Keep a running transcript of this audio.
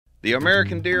The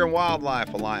American Deer and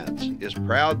Wildlife Alliance is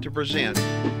proud to present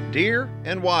Deer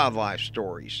and Wildlife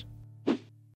Stories.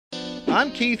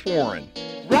 I'm Keith Warren.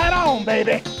 Right on,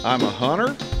 baby. I'm a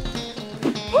hunter,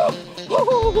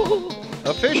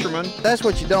 a fisherman, That's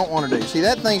what you don't want to do. See,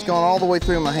 that thing's going all the way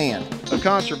through my hand. a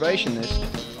conservationist,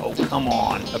 Oh, come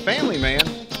on. a family man,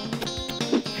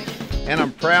 and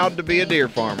I'm proud to be a deer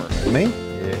farmer. Me?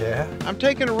 Yeah. I'm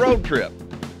taking a road trip,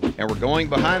 and we're going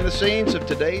behind the scenes of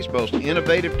today's most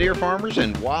innovative deer farmers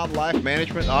and wildlife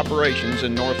management operations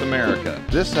in North America.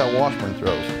 This is how Washburn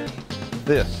throws.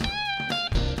 This.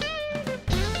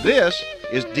 This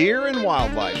is Deer and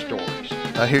Wildlife Stories.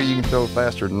 I hear you can throw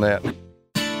faster than that.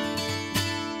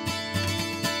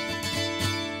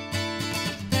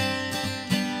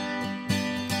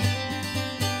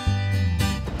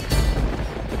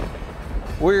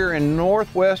 We're in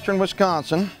northwestern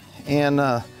Wisconsin,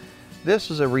 and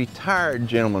this is a retired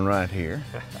gentleman right here.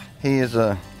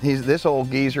 This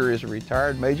old geezer is a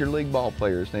retired Major League ball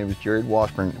player. His name is Jarrod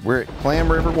Washburn. We're at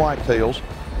Clam River Whitetails,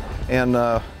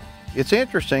 and it's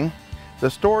interesting.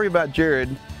 The story about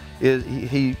Jarrod is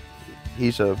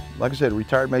he's like I said, a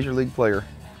retired Major League player,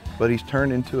 but he's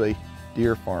turned into a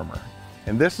deer farmer.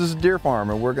 And this is a deer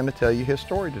farmer. We're going to tell you his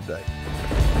story today.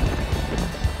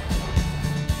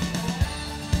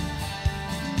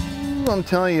 I'm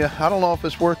telling you, I don't know if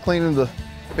it's worth cleaning the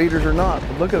feeders or not,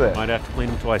 but look at that. Might have to clean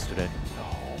them twice today.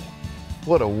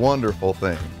 What a wonderful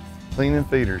thing, cleaning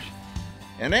feeders.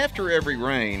 And after every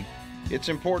rain, it's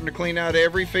important to clean out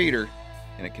every feeder,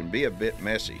 and it can be a bit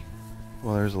messy.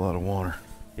 Well, there's a lot of water.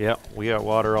 Yeah, we got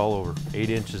water all over. 8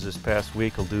 inches this past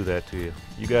week will do that to you.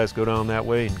 You guys go down that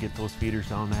way and get those feeders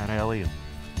down that alley, and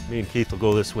me and Keith will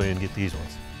go this way and get these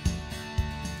ones.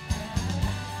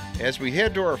 As we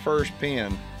head to our first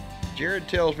pen, Jarrod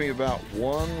tells me about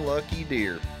one lucky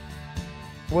deer.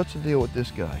 What's the deal with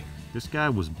this guy? This guy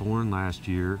was born last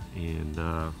year,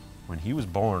 and when he was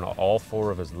born, all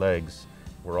 4 of his legs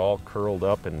were all curled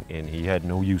up, and he had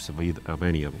no use of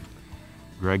any of them.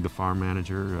 Greg, the farm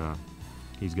manager,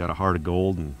 he's got a heart of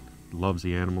gold and loves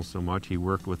the animals so much. He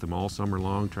worked with him all summer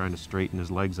long trying to straighten his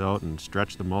legs out and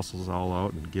stretch the muscles all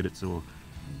out and get it so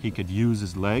he could use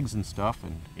his legs and stuff,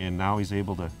 and now he's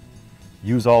able to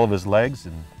use all of his legs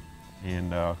and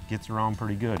gets around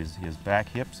pretty good. His back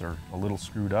hips are a little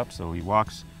screwed up, so he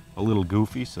walks a little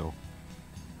goofy, so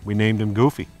we named him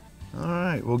Goofy. All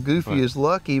right, well, Goofy is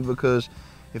lucky because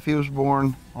if he was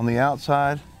born on the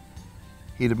outside,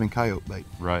 he'd have been coyote bait.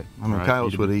 Right. I mean,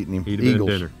 coyotes would have eaten him. He'd have Eagles.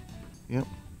 been dinner. Yep.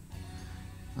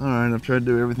 All right, I've tried to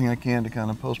do everything I can to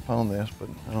kind of postpone this, but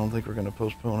I don't think we're going to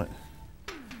postpone it.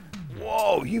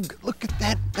 Whoa, look at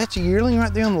that. That's a yearling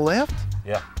right there on the left?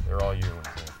 Yeah, they're all yearlings.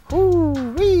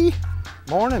 Ooh-wee.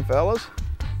 Morning, fellas.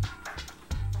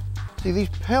 See, these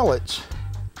pellets,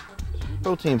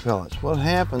 protein pellets, what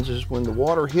happens is when the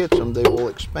water hits them, they will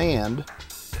expand,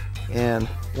 and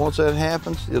once that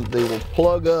happens, they will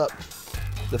plug up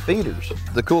the feeders.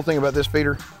 The cool thing about this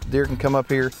feeder, deer can come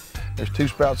up here. There's 2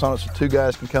 spouts on it, so 2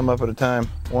 guys can come up at a time,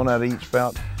 1 out of each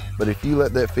spout. But if you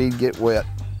let that feed get wet,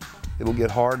 it'll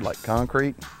get hard like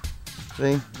concrete.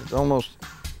 See, it almost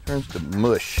turns to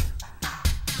mush.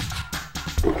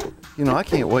 You know, I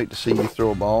can't wait to see you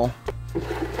throw a ball.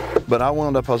 But I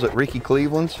was at Ricky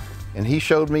Cleveland's, and he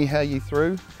showed me how you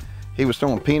threw. He was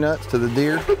throwing peanuts to the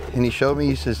deer, and he showed me,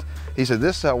 he said,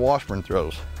 this is how Washburn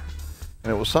throws.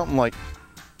 And it was something like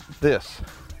this.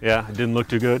 Yeah, it didn't look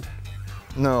too good.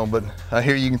 No, but I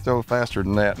hear you can throw faster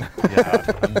than that.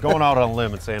 Yeah, I'm going out on a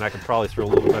limb and saying I could probably throw a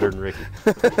little better than Ricky.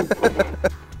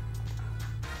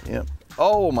 Yep.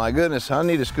 Oh my goodness, I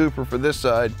need a scooper for this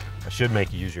side. I should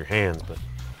make you use your hands, but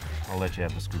I'll let you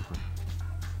have the scooper.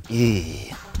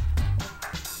 Yeah.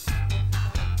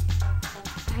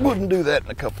 Wouldn't do that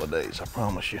in a couple of days, I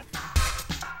promise you.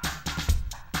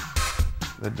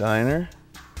 The diner,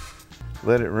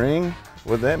 let it ring.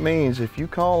 What that means, if you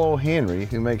call old Henry,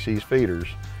 who makes these feeders,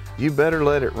 you better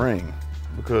let it ring,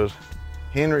 because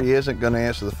Henry isn't going to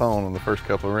answer the phone on the first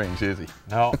couple of rings, is he?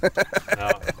 No,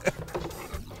 no.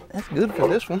 That's good for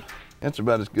this one. That's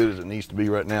about as good as it needs to be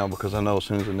right now, because I know as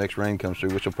soon as the next rain comes through,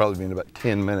 which will probably be in about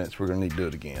 10 minutes, we're going to need to do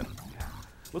it again.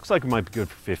 Looks like it might be good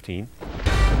for 15.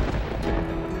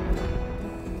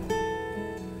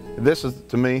 This is,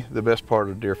 to me, the best part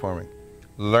of deer farming.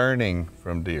 Learning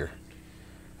from deer.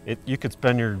 You could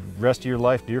spend your rest of your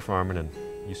life deer farming and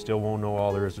you still won't know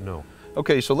all there is to know.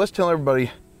 Okay, so let's tell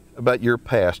everybody about your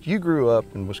past. You grew up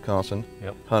in Wisconsin,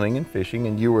 Yep. hunting and fishing,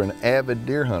 and you were an avid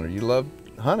deer hunter. You loved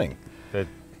hunting. That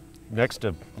next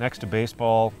to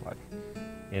baseball,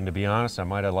 and to be honest, I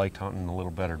might have liked hunting a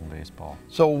little better than baseball.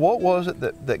 So what was it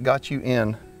that got you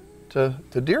in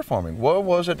to deer farming? What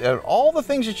was it, all the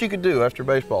things that you could do after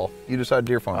baseball, you decided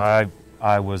deer farming?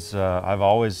 I've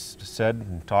always said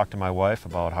and talked to my wife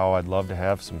about how I'd love to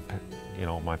have some, you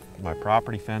know, my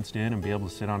property fenced in and be able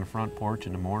to sit on the front porch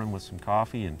in the morning with some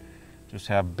coffee and just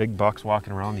have big bucks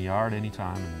walking around the yard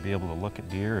anytime and be able to look at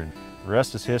deer. And the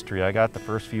rest is history. I got the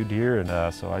first few deer,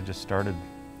 and so I just started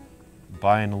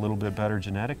buying a little bit better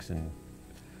genetics and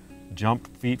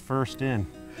jumped feet first in.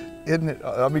 Isn't it?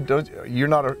 I mean, you're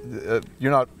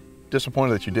not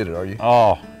disappointed that you did it, are you?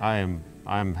 Oh,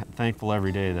 I'm thankful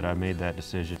every day that I made that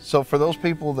decision. So for those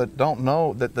people that don't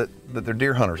know that they're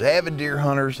deer hunters, avid deer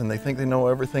hunters, and they think they know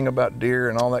everything about deer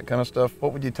and all that kind of stuff,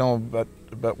 what would you tell them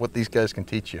about what these guys can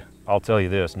teach you? I'll tell you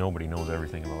this: nobody knows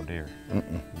everything about deer.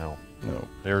 No.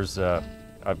 There's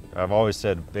I've always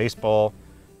said baseball,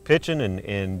 pitching,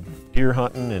 and deer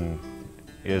hunting, and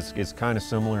is kind of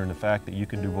similar in the fact that you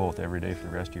can do both every day for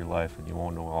the rest of your life, and you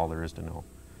won't know all there is to know.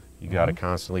 You got to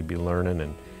constantly be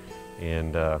learning,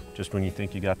 and just when you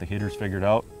think you got the hitters figured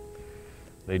out,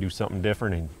 they do something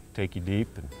different and take you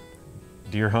deep. And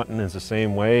deer hunting is the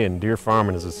same way, and deer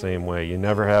farming is the same way. You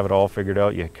never have it all figured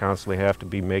out. You constantly have to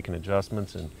be making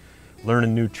adjustments and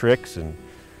learning new tricks and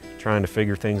trying to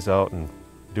figure things out and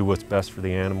do what's best for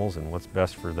the animals and what's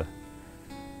best for the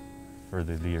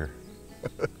deer.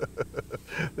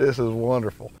 This is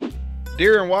wonderful.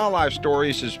 Deer and Wildlife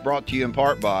Stories is brought to you in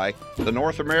part by the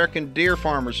North American Deer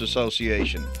Farmers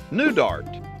Association, New Dart,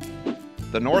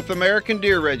 the North American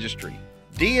Deer Registry,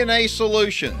 DNA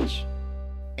Solutions,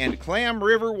 and Clam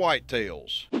River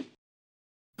Whitetails.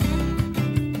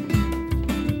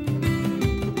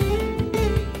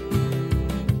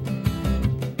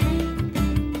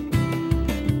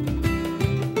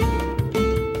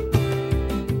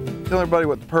 Tell everybody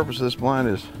what the purpose of this blind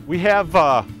is. We have,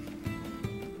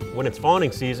 when it's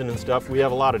fawning season and stuff, we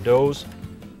have a lot of does,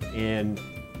 and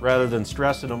rather than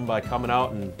stressing them by coming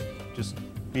out and just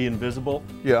being visible,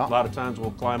 a lot of times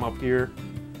we'll climb up here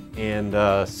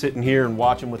and sit in here and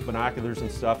watch them with binoculars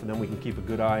and stuff, and then we can keep a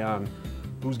good eye on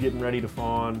who's getting ready to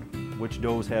fawn, which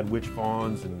does had which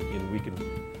fawns, and we can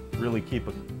really keep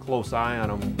a close eye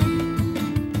on them.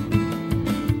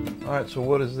 All right, so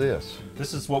what is this?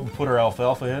 This is what we put our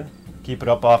alfalfa in. Keep it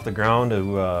up off the ground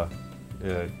to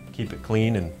keep it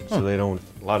clean, and so they don't,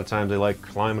 a lot of times they like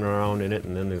climbing around in it,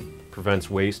 and then it prevents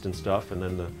waste and stuff, and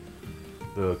then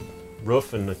the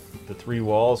roof and the three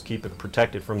walls keep it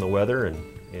protected from the weather,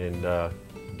 and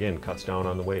again, cuts down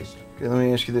on the waste. Okay, let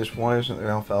me ask you this, why isn't there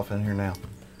alfalfa in here now?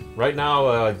 Right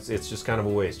now, it's just kind of a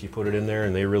waste. You put it in there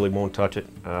and they really won't touch it.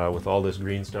 With all this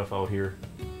green stuff out here,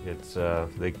 it's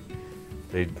they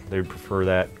prefer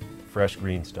that fresh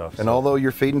green stuff. And although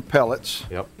you're feeding pellets,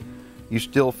 you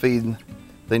still feed,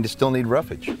 they still need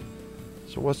roughage.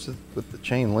 So what's with the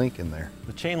chain link in there?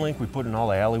 The chain link we put in all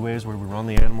the alleyways where we run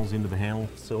the animals into the handle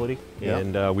facility,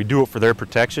 and we do it for their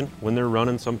protection. When they're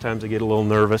running, sometimes they get a little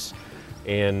nervous,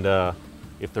 and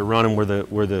if they're running where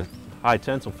the high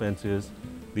tensile fence is,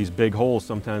 these big holes,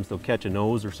 sometimes they'll catch a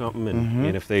nose or something,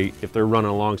 and if they're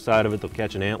running alongside of it, they'll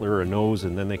catch an antler or a nose,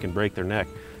 and then they can break their neck.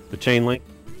 The chain link,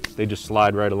 they just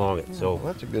slide right along it. So well,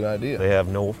 that's a good idea. They have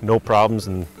no problems,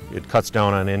 and it cuts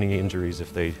down on any injuries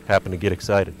if they happen to get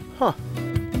excited. Huh.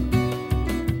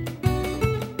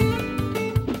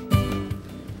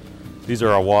 These are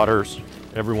our waters.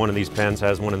 Every one of these pens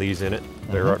has one of these in it.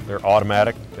 They're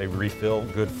automatic. They refill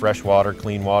good fresh water,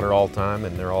 clean water all the time,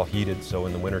 and they're all heated. So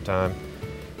in the wintertime,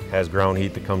 it has ground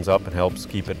heat that comes up and helps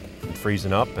keep it from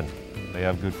freezing up, and they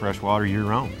have good fresh water year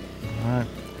round. All right.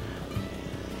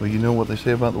 Well, you know what they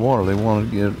say about the water. They want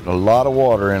to get a lot of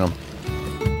water in them.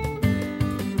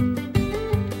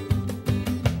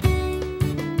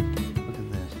 Look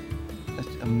at this.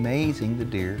 That's amazing, the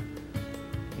deer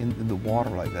in the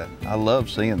water like that. I love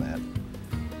seeing that.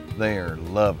 They are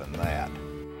loving that.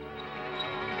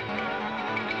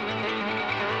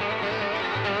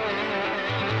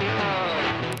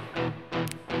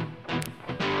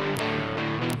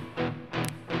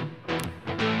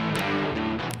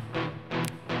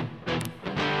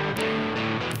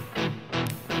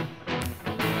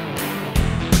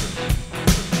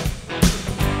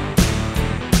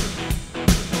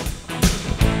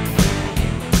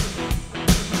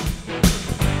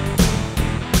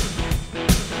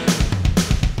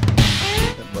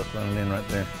 Running in right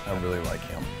there. I really like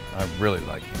him. I really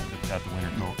like him. It's got the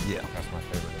winter coat. Yeah. That's my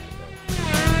favorite.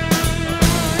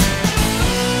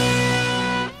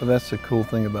 But that's the cool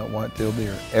thing about white-tailed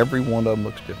deer. Every one of them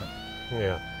looks different.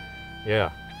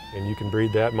 Yeah. And you can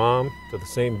breed that mom to the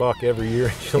same buck every year,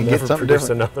 and she'll never produce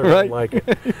different. another Right. one like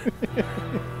it.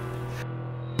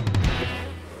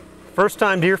 First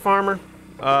time deer farmer,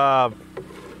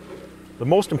 The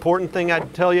most important thing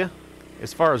I'd tell you,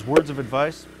 as far as words of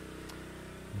advice,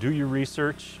 do your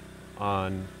research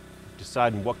on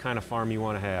deciding what kind of farm you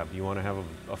want to have. Do you want to have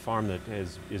a farm that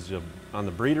is on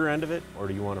the breeder end of it, or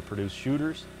do you want to produce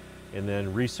shooters? And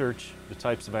then research the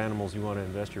types of animals you want to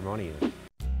invest your money in.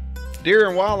 Deer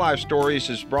and Wildlife Stories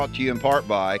is brought to you in part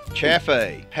by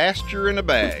Chaffee, Pasture in a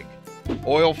Bag,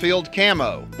 Oilfield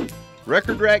Camo,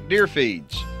 Record Rack Deer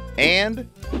Feeds, and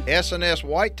S&S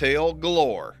Whitetail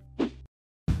galore.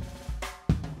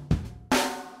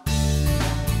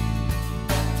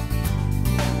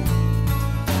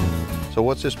 So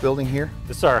what's this building here?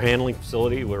 This is our handling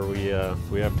facility where we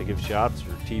have to give shots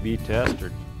or TB test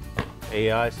or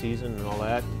AI season and all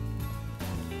that,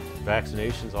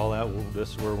 vaccinations, all that.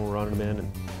 This is where we're running them in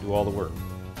and do all the work.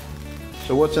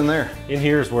 So what's in there? In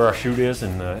here is where our chute is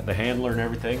and the handler and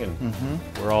everything, and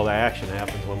where all the action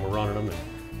happens when we're running them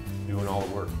and doing all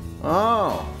the work.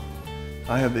 Oh,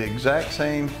 I have the exact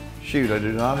same chute. I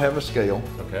do not have a scale.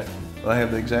 Okay. But I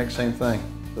have the exact same thing,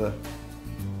 the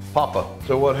Papa.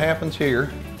 So what happens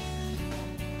here,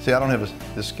 see, I don't have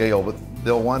the scale, but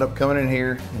they'll wind up coming in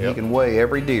here and he can weigh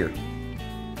every deer.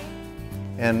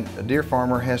 And a deer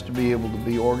farmer has to be able to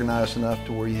be organized enough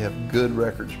to where you have good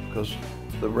records, because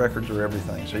the records are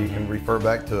everything, so you can refer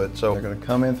back to it. So they're going to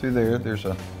come in through there. There's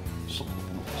a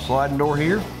sliding door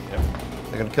here. Yep.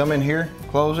 They're going to come in here,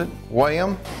 close it, weigh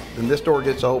them, then this door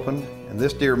gets opened, and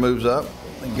this deer moves up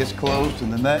and gets closed,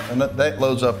 and then that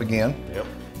loads up again. Yep.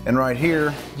 And right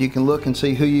here, you can look and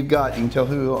see who you've got. You can tell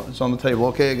who is on the table.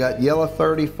 Okay, I got yellow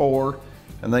 34,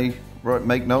 and they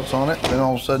make notes on it. Then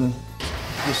all of a sudden,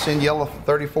 just send yellow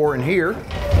 34 in here.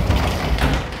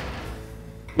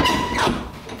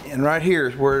 And right here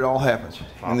is where it all happens,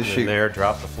 in the chute. In there,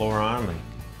 drop the floor on them, and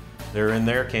they're in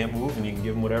there, can't move, and you can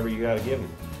give them whatever you got to give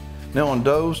them. Now on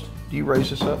does, do you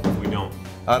raise this up? We don't.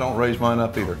 I don't raise mine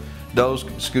up either. Does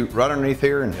scoot right underneath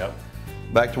here and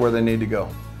back to where they need to go.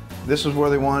 This is where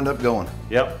they wind up going.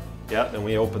 Yep. Then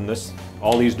we open this.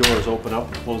 All these doors open up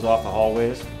and close off the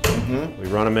hallways. We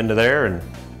run them into there, and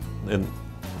then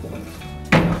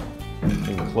you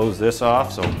can close this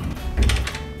off. So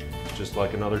it's just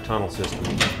like another tunnel system.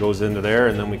 It goes into there,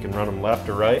 and then we can run them left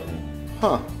or right.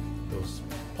 Those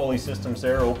pulley systems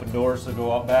there, open doors that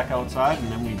go out back outside,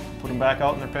 and then we put them back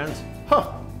out in their pens.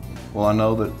 Well, I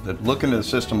know that looking at a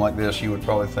system like this, you would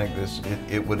probably think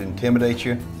it would intimidate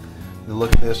you. To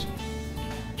look at this,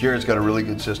 Jarrod's got a really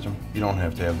good system. You don't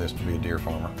have to have this to be a deer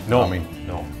farmer. No, I mean,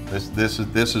 no. This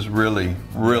is really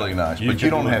nice. But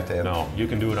you don't have to have it. No, you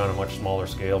can do it on a much smaller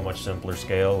scale, much simpler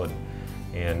scale,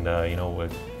 and you know,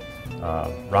 with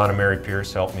Ron and Mary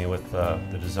Pierce helped me with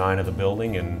the design of the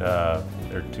building, and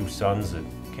their two sons that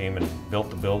came and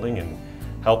built the building and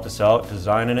helped us out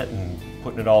designing it and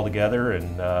putting it all together,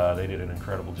 and they did an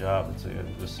incredible job.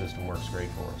 This system works great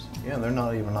for us. Yeah, they're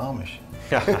not even Amish.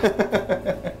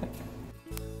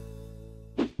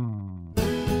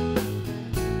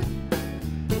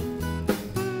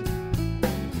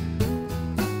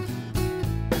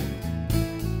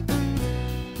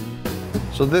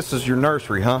 So this is your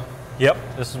nursery, huh? Yep,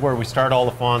 this is where we start all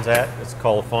the fawns at. It's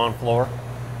called a fawn floor.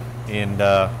 And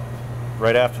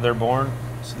right after they're born,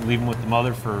 just leave them with the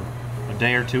mother for a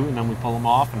day or two, and then we pull them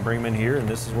off and bring them in here, and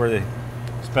this is where they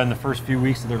spend the first few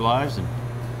weeks of their lives. And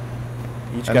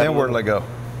then where do they go?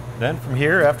 Then from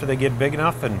here, after they get big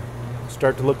enough and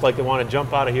start to look like they want to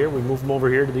jump out of here, we move them over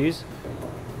here to these,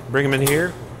 bring them in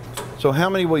here. So how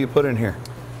many will you put in here?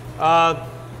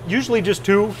 Usually just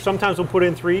 2. Sometimes we'll put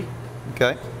in 3.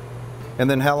 Okay. And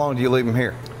then how long do you leave them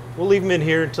here? We'll leave them in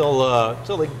here until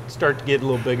they start to get a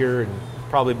little bigger, and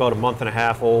probably about a month and a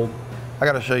half old. I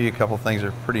got to show you a couple things that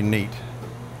are pretty neat.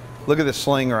 Look at this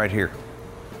sling right here.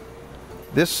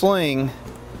 This sling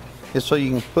is so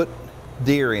you can put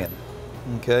deer in,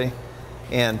 okay?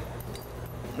 And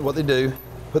what they do,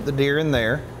 put the deer in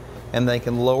there, and they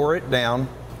can lower it down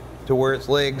to where its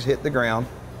legs hit the ground.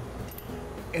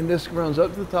 And this runs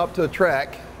up to the top to a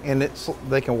track, and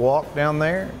they can walk down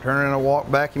there, turn around and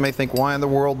walk back. You may think, why in the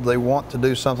world do they want to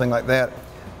do something like that?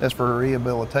 That's for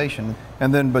rehabilitation.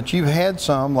 And then, but you've had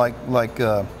some like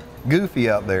Goofy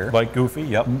out there. Like Goofy,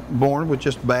 yep. Born with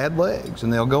just bad legs,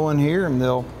 and they'll go in here and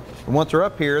once they're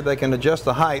up here, they can adjust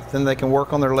the height, then they can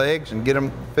work on their legs and get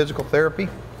them physical therapy.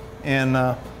 And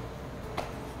I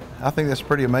think that's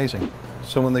pretty amazing.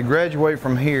 So when they graduate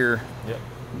from here,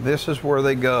 this is where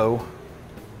they go.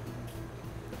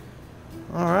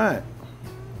 All right.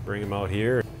 Bring them out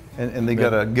here. And they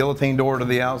got a guillotine door to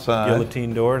the outside.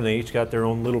 Guillotine door, and they each got their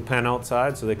own little pen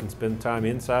outside, so they can spend time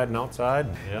inside and outside.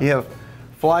 You have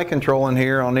fly control in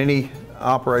here. On any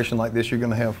operation like this, you're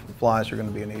going to have flies are going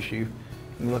to be an issue.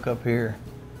 You look up here.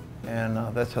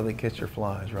 and that's how they catch their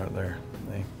flies right there.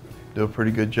 They do a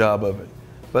pretty good job of it.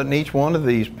 But in each one of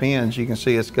these pens, you can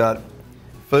see it's got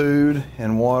food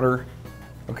and water.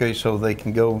 Okay, so they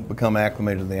can go become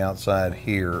acclimated to the outside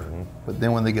here. But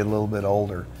then when they get a little bit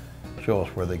older, show us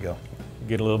where they go.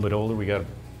 Get a little bit older, we got a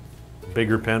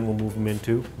bigger pen we'll move them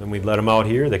into. Then we let them out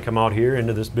here. They come out here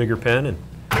into this bigger pen and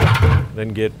then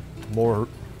get more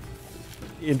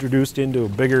introduced into a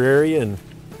bigger area and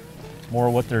more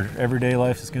what their everyday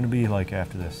life is going to be like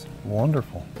after this.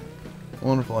 Wonderful.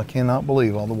 Wonderful. I cannot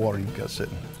believe all the water you've got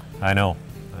sitting. I know.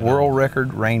 World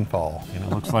record rainfall. And it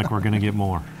looks like we're going to get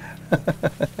more.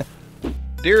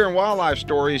 Deer and Wildlife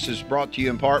Stories is brought to you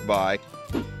in part by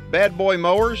Bad Boy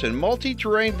Mowers and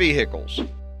Multi-Terrain Vehicles,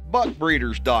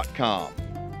 buckbreeders.com,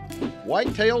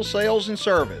 Whitetail Sales and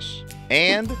Service,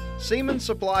 and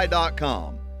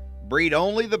SeamanSupply.com. Breed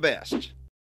only the best.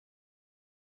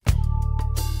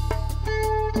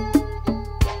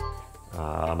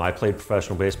 I played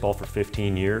professional baseball for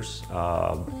 15 years,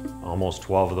 almost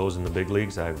 12 of those in the big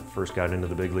leagues. I first got into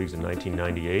the big leagues in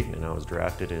 1998, and I was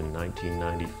drafted in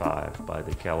 1995 by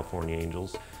the California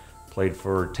Angels. Played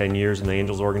for 10 years in the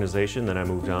Angels organization, then I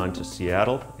moved on to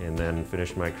Seattle, and then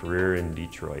finished my career in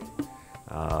Detroit.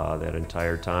 That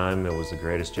entire time, it was the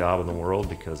greatest job in the world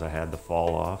because I had the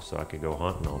fall off, so I could go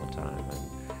hunting all the time.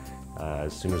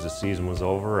 As soon as the season was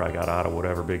over, I got out of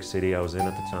whatever big city I was in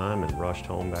at the time and rushed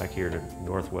home back here to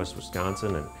northwest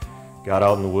Wisconsin and got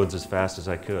out in the woods as fast as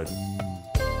I could.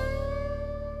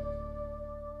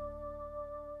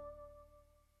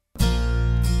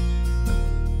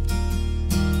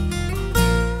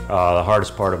 The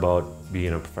hardest part about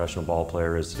being a professional ball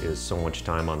player is so much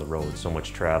time on the road, so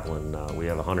much traveling. We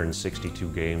have 162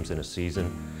 games in a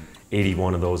season.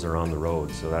 81 of those are on the road,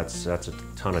 so that's a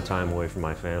ton of time away from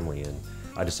my family. And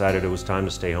I decided it was time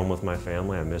to stay home with my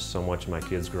family. I missed so much of my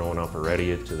kids growing up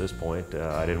already to this point.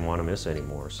 I didn't want to miss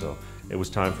anymore, so it was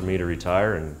time for me to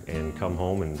retire and come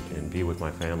home and be with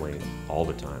my family all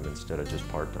the time instead of just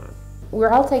part-time.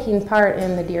 We're all taking part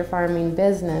in the deer farming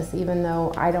business, even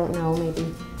though I don't know, maybe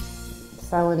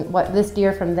selling what this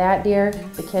deer from that deer.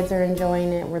 The kids are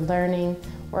enjoying it, we're learning.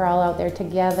 We're all out there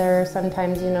together.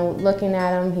 Sometimes, looking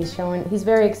at him, he's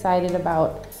very excited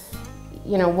about,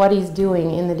 what he's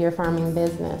doing in the deer farming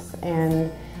business.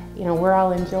 And, we're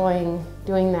all enjoying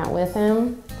doing that with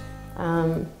him.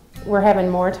 We're having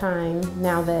more time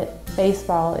now that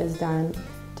baseball is done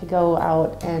to go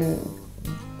out and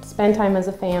spend time as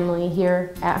a family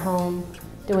here at home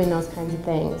doing those kinds of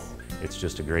things. It's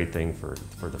just a great thing for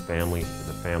the family.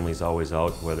 The family's always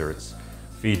out, whether it's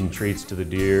feeding treats to the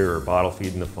deer or bottle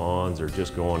feeding the fawns or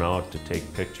just going out to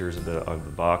take pictures of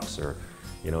the bucks or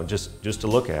just to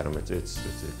look at them. It's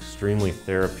extremely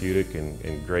therapeutic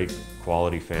and great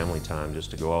quality family time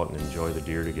just to go out and enjoy the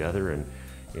deer together, and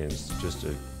it's just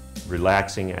a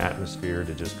relaxing atmosphere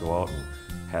to just go out and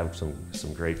have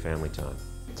some great family time.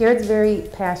 Jarrod's very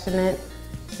passionate,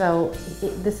 so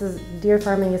deer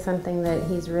farming is something that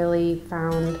he's really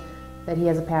found that he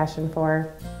has a passion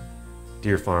for.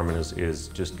 Deer farming is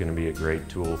just going to be a great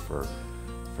tool for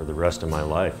the rest of my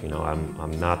life.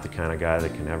 I'm not the kind of guy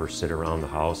that can ever sit around the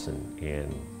house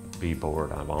and be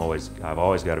bored. I've always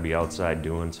got to be outside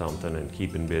doing something and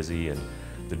keeping busy, and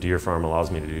the deer farm allows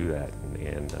me to do that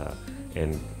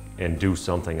and do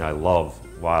something I love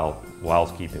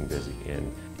while keeping busy.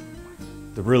 And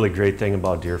the really great thing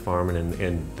about deer farming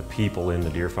and the people in the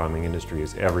deer farming industry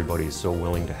is everybody is so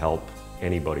willing to help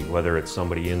anybody, whether it's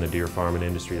somebody in the deer farming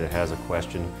industry that has a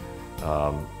question.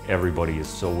 Everybody is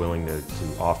so willing to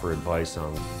offer advice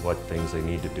on what things they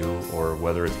need to do, or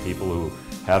whether it's people who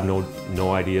have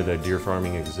no idea that deer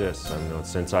farming exists.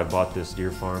 Since I bought this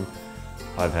deer farm,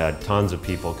 I've had tons of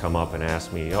people come up and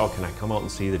ask me, "Oh, can I come out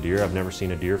and see the deer? I've never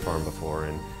seen a deer farm before."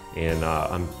 And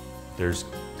there's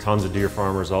tons of deer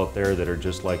farmers out there that are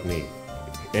just like me.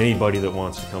 Anybody that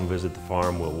wants to come visit the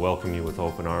farm will welcome you with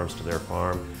open arms to their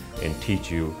farm and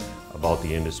teach you about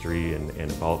the industry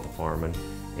and about the farming.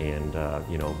 And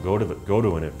go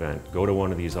to an event, go to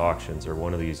one of these auctions or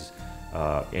one of these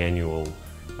annual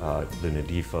the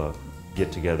NADIFA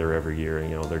get together every year.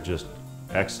 They're just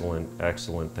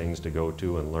excellent things to go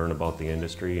to and learn about the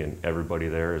industry, and everybody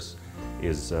there is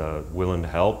willing to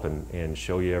help and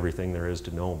show you everything there is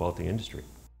to know about the industry.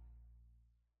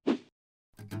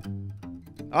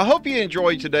 I hope you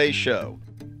enjoyed today's show.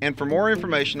 And for more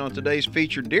information on today's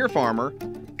featured deer farmer,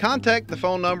 contact the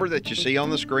phone number that you see on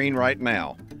the screen right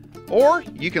now. Or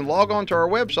you can log on to our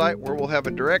website where we'll have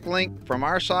a direct link from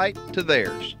our site to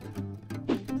theirs.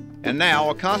 And now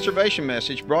a conservation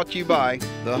message brought to you by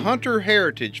the Hunter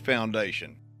Heritage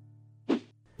Foundation.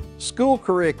 School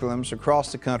curriculums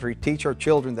across the country teach our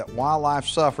children that wildlife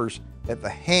suffers at the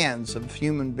hands of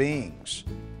human beings.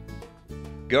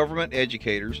 Government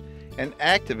educators and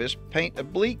activists paint a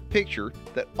bleak picture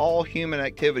that all human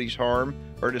activities harm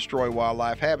or destroy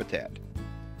wildlife habitat.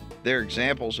 Their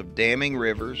examples of damming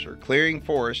rivers or clearing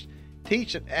forests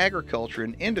teach that agriculture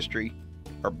and industry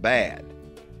are bad.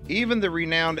 Even the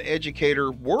renowned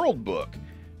educator World Book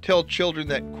tells children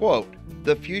that, quote,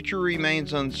 the future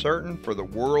remains uncertain for the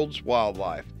world's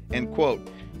wildlife, and, quote,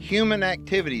 human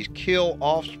activities kill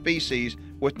off species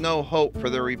with no hope for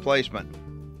their replacement.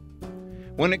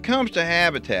 When it comes to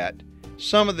habitat,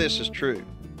 some of this is true.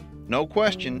 No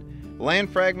question,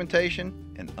 land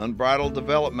fragmentation and unbridled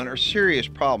development are serious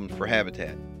problems for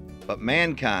habitat. But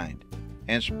mankind,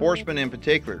 and sportsmen in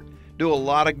particular, do a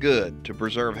lot of good to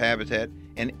preserve habitat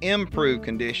and improve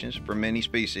conditions for many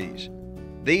species.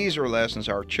 These are lessons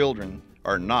our children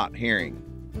are not hearing.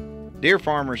 Deer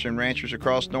farmers and ranchers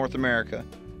across North America,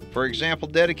 for example,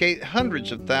 dedicate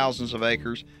hundreds of thousands of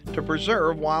acres to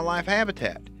preserve wildlife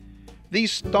habitat.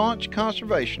 These staunch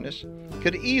conservationists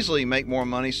could easily make more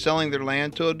money selling their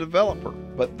land to a developer,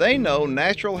 but they know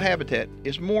natural habitat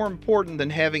is more important than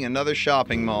having another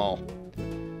shopping mall.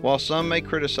 While some may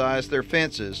criticize their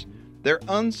fences, their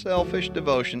unselfish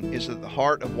devotion is at the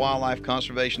heart of wildlife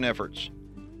conservation efforts.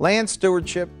 Land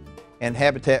stewardship and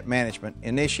habitat management,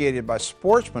 initiated by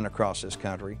sportsmen across this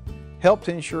country, help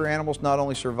to ensure animals not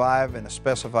only survive in a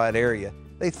specified area,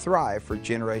 they thrive for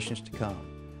generations to come.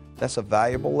 That's a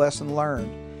valuable lesson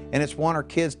learned, and it's one our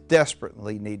kids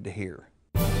desperately need to hear.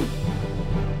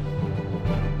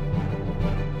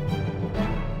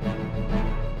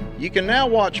 You can now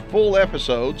watch full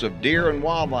episodes of Deer and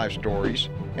Wildlife Stories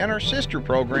and our sister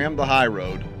program, The High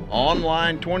Road,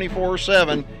 online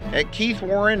 24/7 at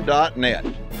keithwarren.net.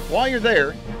 While you're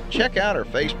there, check out our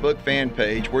Facebook fan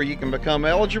page where you can become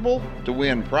eligible to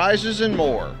win prizes and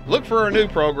more. Look for our new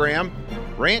program,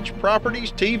 Ranch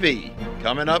Properties TV,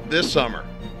 coming up this summer.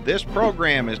 This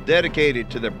program is dedicated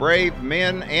to the brave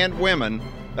men and women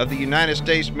of the United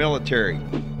States military,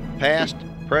 past,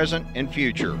 present, and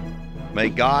future. May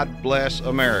God bless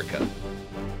America.